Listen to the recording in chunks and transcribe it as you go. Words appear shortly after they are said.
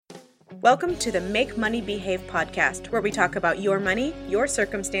Welcome to the Make Money Behave podcast, where we talk about your money, your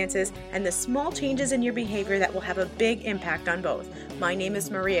circumstances, and the small changes in your behavior that will have a big impact on both. My name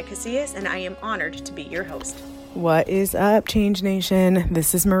is Maria Casillas, and I am honored to be your host. What is up, Change Nation?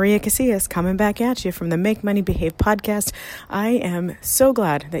 This is Maria Casillas coming back at you from the Make Money Behave podcast. I am so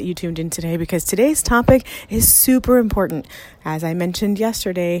glad that you tuned in today because today's topic is super important. As I mentioned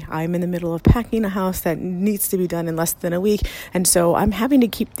yesterday, I'm in the middle of packing a house that needs to be done in less than a week. And so I'm having to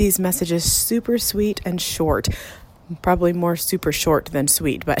keep these messages super sweet and short. Probably more super short than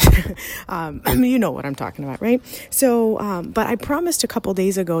sweet, but you know what I'm talking about, right? So, but I promised a couple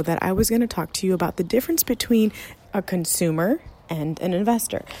days ago that I was going to talk to you about the difference between a consumer and an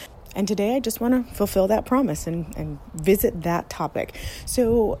investor. And today I just want to fulfill that promise and visit that topic.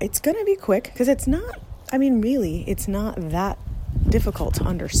 So it's going to be quick because it's not that difficult to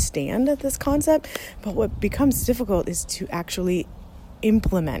understand this concept, but what becomes difficult is to actually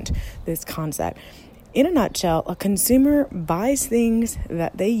implement this concept. In a nutshell, a consumer buys things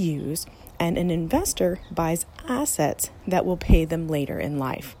that they use, and an investor buys assets that will pay them later in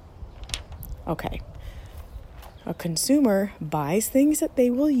life. Okay. A consumer buys things that they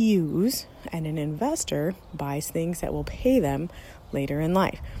will use, and an investor buys things that will pay them later in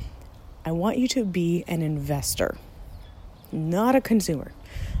life. I want you to be an investor, not a consumer.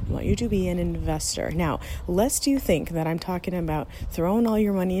 I want you to be an investor. Now, lest you think that I'm talking about throwing all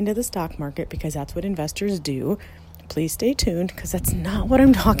your money into the stock market because that's what investors do, please stay tuned because that's not what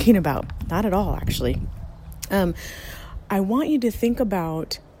I'm talking about. Not at all, actually. I want you to think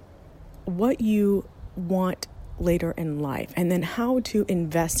about what you want later in life and then how to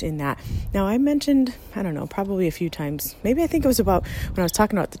invest in that. Now, I mentioned, probably a few times, maybe I think it was about when I was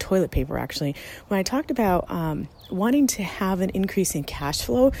talking about the toilet paper, actually, when I talked about wanting to have an increase in cash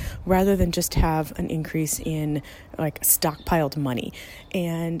flow rather than just have an increase in like stockpiled money.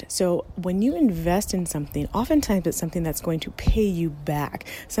 And so when you invest in something, oftentimes it's something that's going to pay you back,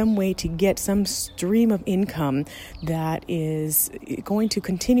 some way to get some stream of income that is going to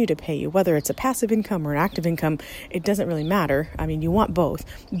continue to pay you, whether it's a passive income or an active income, it doesn't really matter. I mean, you want both,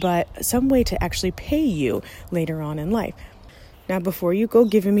 but some way to actually pay you later on in life. Now, before you go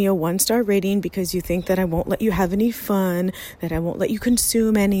giving me a 1-star rating because you think that I won't let you have any fun, that I won't let you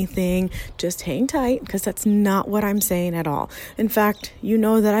consume anything, just hang tight because that's not what I'm saying at all. In fact, you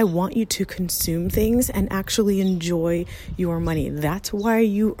know that I want you to consume things and actually enjoy your money. That's why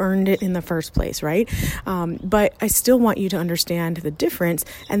you earned it in the first place, right? But I still want you to understand the difference,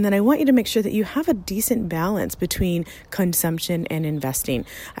 and then I want you to make sure that you have a decent balance between consumption and investing.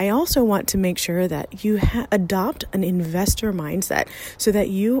 I also want to make sure that you adopt an investor mindset so that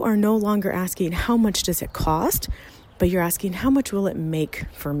you are no longer asking how much does it cost, but you're asking how much will it make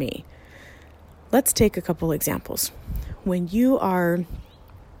for me. Let's take a couple examples. When you are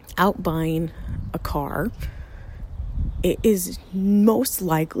out buying a car, it is most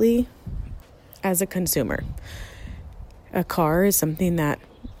likely as a consumer. A car is something that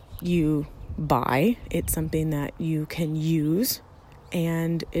you buy. It's something that you can use.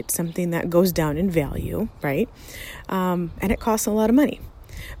 And it's something that goes down in value, right? And it costs a lot of money.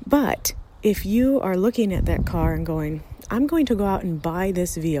 But if you are looking at that car and going, I'm going to go out and buy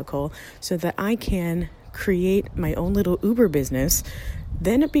this vehicle so that I can create my own little Uber business,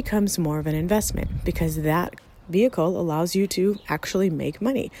 then it becomes more of an investment because that vehicle allows you to actually make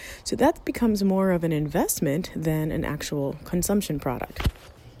money. So that becomes more of an investment than an actual consumption product.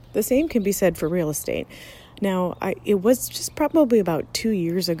 The same can be said for real estate. Now, it was just probably about 2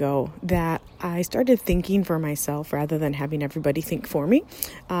 years ago that I started thinking for myself rather than having everybody think for me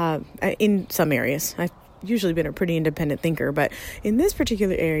in some areas. I've usually been a pretty independent thinker, but in this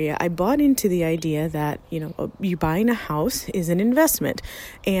particular area, I bought into the idea that, you buying a house is an investment.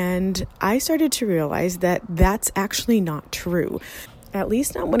 And I started to realize that that's actually not true, at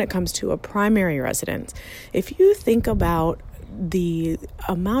least not when it comes to a primary residence. If you think about the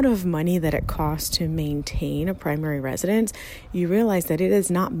amount of money that it costs to maintain a primary residence, you realize that it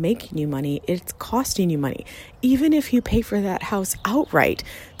is not making you money, it's costing you money. Even if you pay for that house outright,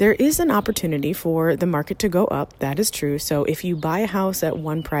 there is an opportunity for the market to go up. That is true. So if you buy a house at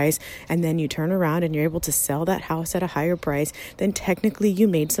one price and then you turn around and you're able to sell that house at a higher price, then technically you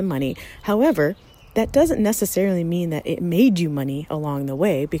made some money. However, that doesn't necessarily mean that it made you money along the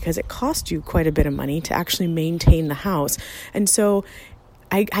way because it cost you quite a bit of money to actually maintain the house. And so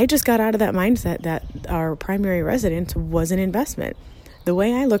I just got out of that mindset that our primary residence was an investment. The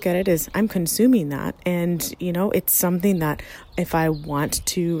way I look at it is I'm consuming that, and it's something that if I want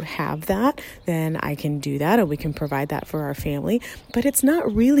to have that, then I can do that and we can provide that for our family, but it's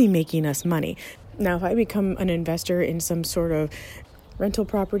not really making us money. Now, if I become an investor in some sort of rental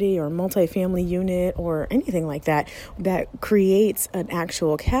property or multifamily unit or anything like that, that creates an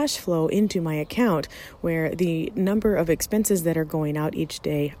actual cash flow into my account where the number of expenses that are going out each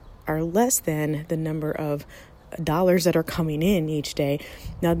day are less than the number of dollars that are coming in each day.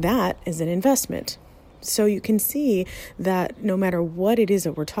 Now that is an investment. So you can see that no matter what it is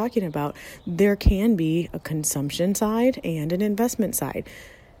that we're talking about, there can be a consumption side and an investment side.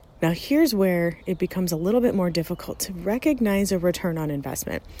 Now, here's where it becomes a little bit more difficult to recognize a return on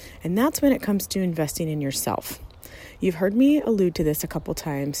investment. And that's when it comes to investing in yourself. You've heard me allude to this a couple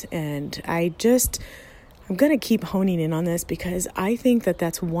times, and I'm going to keep honing in on this because I think that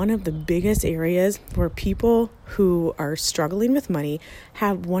that's one of the biggest areas where people who are struggling with money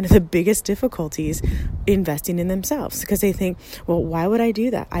have one of the biggest difficulties investing in themselves, because they think, well, why would I do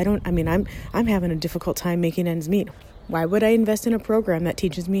that? I'm having a difficult time making ends meet. Why would I invest in a program that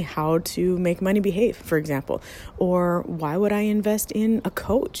teaches me how to make money behave, for example? Or why would I invest in a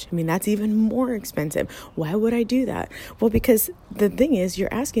coach? That's even more expensive. Why would I do that? Well, because the thing is,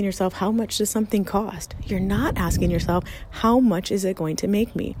 you're asking yourself, how much does something cost? You're not asking yourself, how much is it going to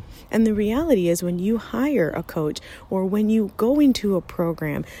make me? And the reality is, when you hire a coach or when you go into a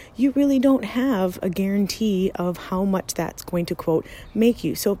program, you really don't have a guarantee of how much that's going to, quote, make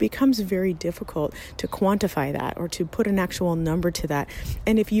you. So it becomes very difficult to quantify that or to put an actual number to that.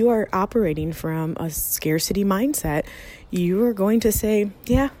 And if you are operating from a scarcity mindset, you are going to say,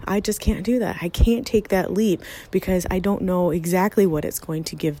 yeah, I just can't do that. I can't take that leap because I don't know exactly what it's going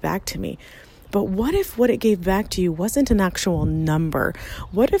to give back to me. But what if what it gave back to you wasn't an actual number?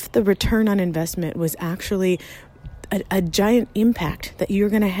 What if the return on investment was actually a giant impact that you're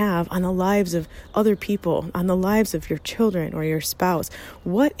going to have on the lives of other people, on the lives of your children or your spouse?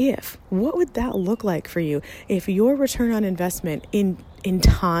 What would that look like for you if your return on investment in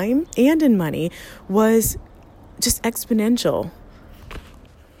time and in money was just exponential,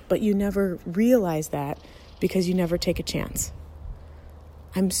 but you never realize that because you never take a chance?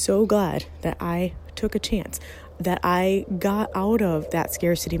 I'm so glad that I took a chance, that I got out of that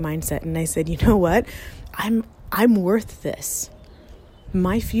scarcity mindset and I said, you know what? I'm worth this.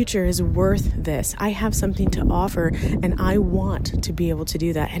 My future is worth this. I have something to offer and I want to be able to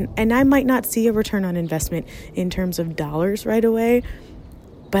do that. And I might not see a return on investment in terms of dollars right away,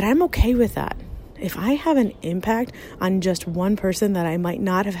 but I'm okay with that. If I have an impact on just one person that I might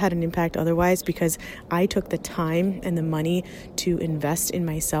not have had an impact otherwise because I took the time and the money to invest in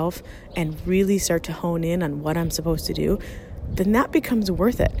myself and really start to hone in on what I'm supposed to do, then that becomes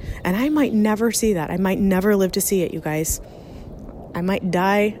worth it. And I might never see that. I might never live to see it, you guys. I might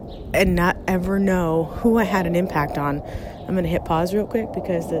die and not ever know who I had an impact on. I'm going to hit pause real quick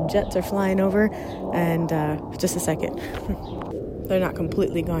because the jets are flying over, and just a second. They're not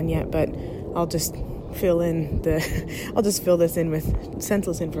completely gone yet, but I'll just fill this in with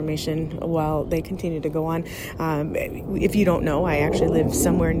senseless information while they continue to go on. If you don't know, I actually live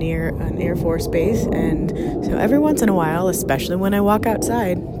somewhere near an Air Force base, and so every once in a while, especially when I walk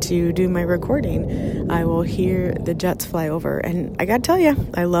outside to do my recording, I will hear the jets fly over, and I gotta tell you,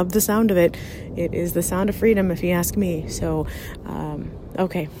 I love the sound of it. It is the sound of freedom, if you ask me. So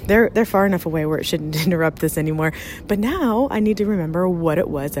okay, they're far enough away where it shouldn't interrupt this anymore, but now I need to remember what it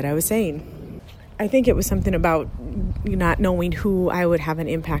was that I was saying. I think it was something about not knowing who I would have an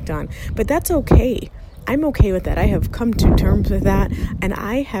impact on, but that's okay. I'm okay with that. I have come to terms with that, and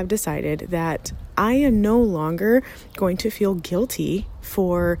I have decided that I am no longer going to feel guilty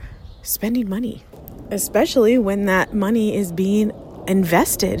for spending money, especially when that money is being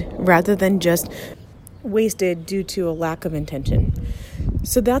invested rather than just wasted due to a lack of intention.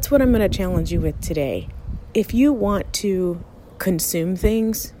 So that's what I'm going to challenge you with today. If you want to consume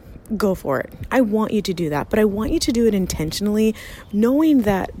things, go for it. I want you to do that, but I want you to do it intentionally, knowing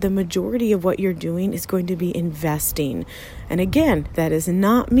that the majority of what you're doing is going to be investing. And again, that does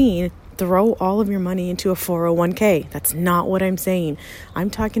not mean throw all of your money into a 401k. That's not what I'm saying. I'm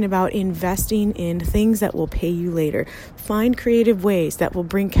talking about investing in things that will pay you later. Find creative ways that will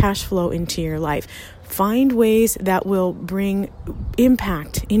bring cash flow into your life. Find ways that will bring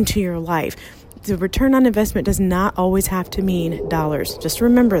impact into your life. The return on investment does not always have to mean dollars. Just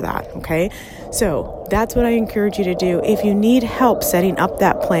remember that, okay? So that's what I encourage you to do. If you need help setting up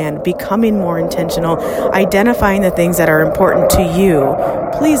that plan, becoming more intentional, identifying the things that are important to you,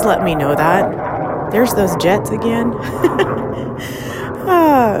 please let me know that. There's those jets again.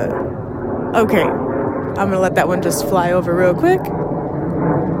 Okay, I'm going to let that one just fly over real quick.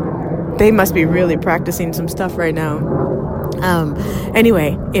 They must be really practicing some stuff right now.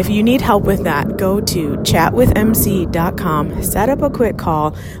 Anyway, if you need help with that, go to chatwithmc.com, set up a quick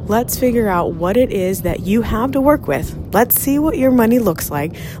call. Let's figure out what it is that you have to work with. Let's see what your money looks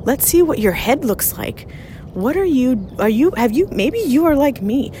like. Let's see what your head looks like. What maybe you are like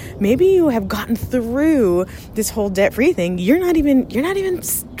me. Maybe you have gotten through this whole debt-free thing. You're not even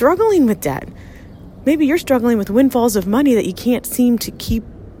struggling with debt. Maybe you're struggling with windfalls of money that you can't seem to keep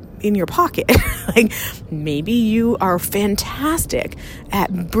in your pocket. Like, maybe you are fantastic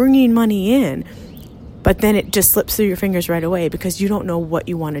at bringing money in, but then it just slips through your fingers right away because you don't know what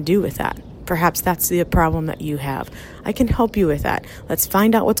you want to do with that. Perhaps that's the problem that you have. I can help you with that. Let's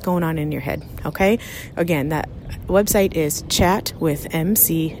find out what's going on in your head, okay? Again, that website is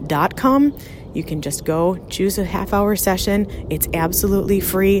chatwithmc.com. You can just go choose a half-hour session. It's absolutely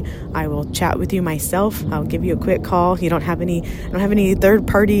free. I will chat with you myself. I'll give you a quick call. I don't have any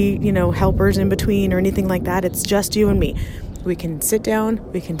third-party, helpers in between or anything like that. It's just you and me. We can sit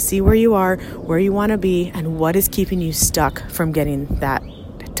down. We can see where you are, where you want to be, and what is keeping you stuck from getting that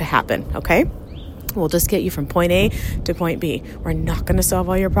to happen. Okay? We'll just get you from point A to point B. We're not going to solve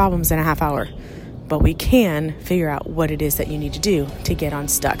all your problems in a half hour, but we can figure out what it is that you need to do to get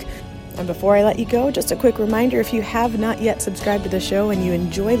unstuck. And before I let you go, just a quick reminder, if you have not yet subscribed to the show and you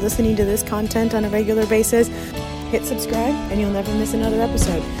enjoy listening to this content on a regular basis, hit subscribe and you'll never miss another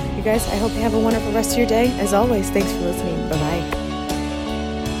episode. You guys, I hope you have a wonderful rest of your day. As always, thanks for listening. Bye-bye.